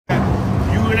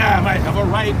I might have a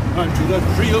right unto the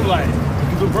tree of life.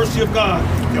 Through the mercy of God,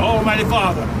 the Almighty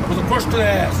Father, there was a question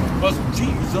asked, must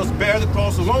Jesus bear the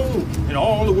cross alone and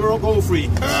all the world go free?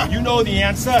 You know the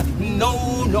answer.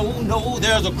 No, no, no.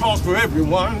 There's a cross for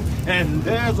everyone, and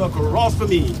there's a cross for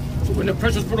me. So when the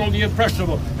precious put on the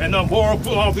impressionable and the moral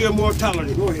full of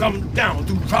immortality come down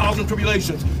through trials and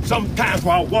tribulations, sometimes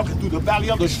while walking through the valley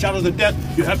of the shadows of death,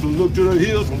 you have to look to the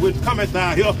hills from which cometh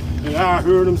thy help. And I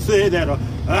heard him say that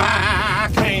I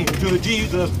came to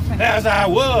Jesus as I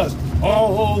was,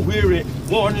 all weary,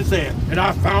 worn and sad, and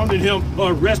I found in him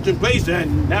a resting place,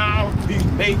 and now he's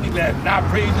made me glad. And I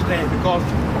praise his name because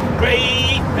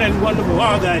great and wonderful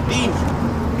are thy deeds.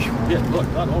 Yes,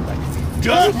 Lord God Almighty.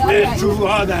 Just and true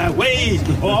are thy ways,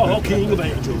 O King of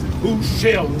angels. Who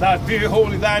shall not fear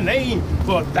holy thy name?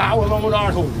 For thou alone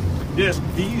art holy. Yes,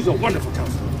 he's a wonderful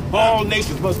counselor. All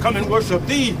nations must come and worship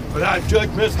thee, for thy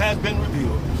judgments have been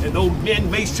revealed. And though men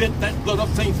may shed that blood of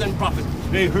saints and prophets,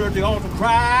 they heard the altar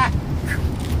cry.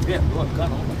 Yeah, Lord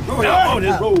God Almighty. Now on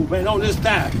his robe and on his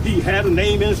thigh, he had a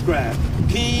name inscribed.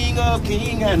 King of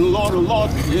kings and Lord of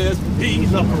lords. Yes,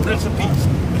 he's the Prince of Peace.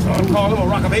 Some call him a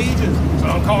rock of ages.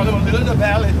 Some call him a lily in the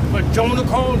valley. But Jonah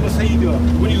called him a savior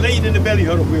when he laid in the belly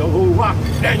of the whale. Oh, rock.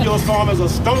 Daniel saw him as a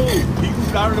stone. He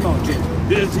moved out of the mountain.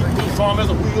 Ezekiel saw him as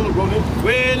a wheel running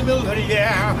way in the middle of the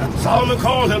air. Solomon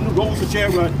called him the rose of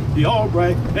Sharon, the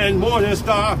all-bright and morning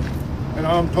star. And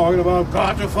I'm talking about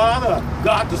God the Father,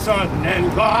 God the Son,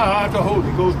 and God the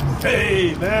Holy Ghost.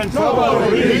 Amen.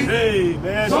 Somebody.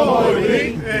 Amen.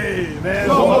 Somebody. Amen.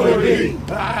 Somebody.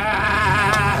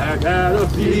 I got a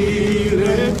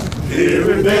feeling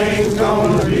Everything's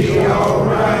gonna be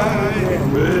alright.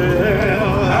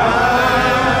 Well, I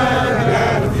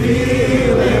got a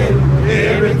feeling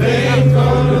everything's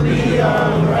gonna be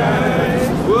alright.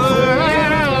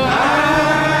 well,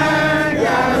 I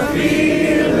got a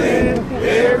feeling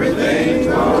everything's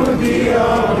gonna be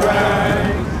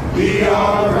alright. Be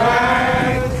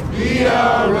alright. Be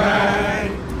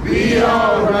alright. Be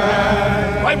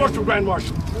alright. Right, Marshal Grand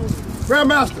Marshal. Grand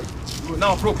Master. You will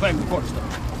now proclaim the Cornerstone.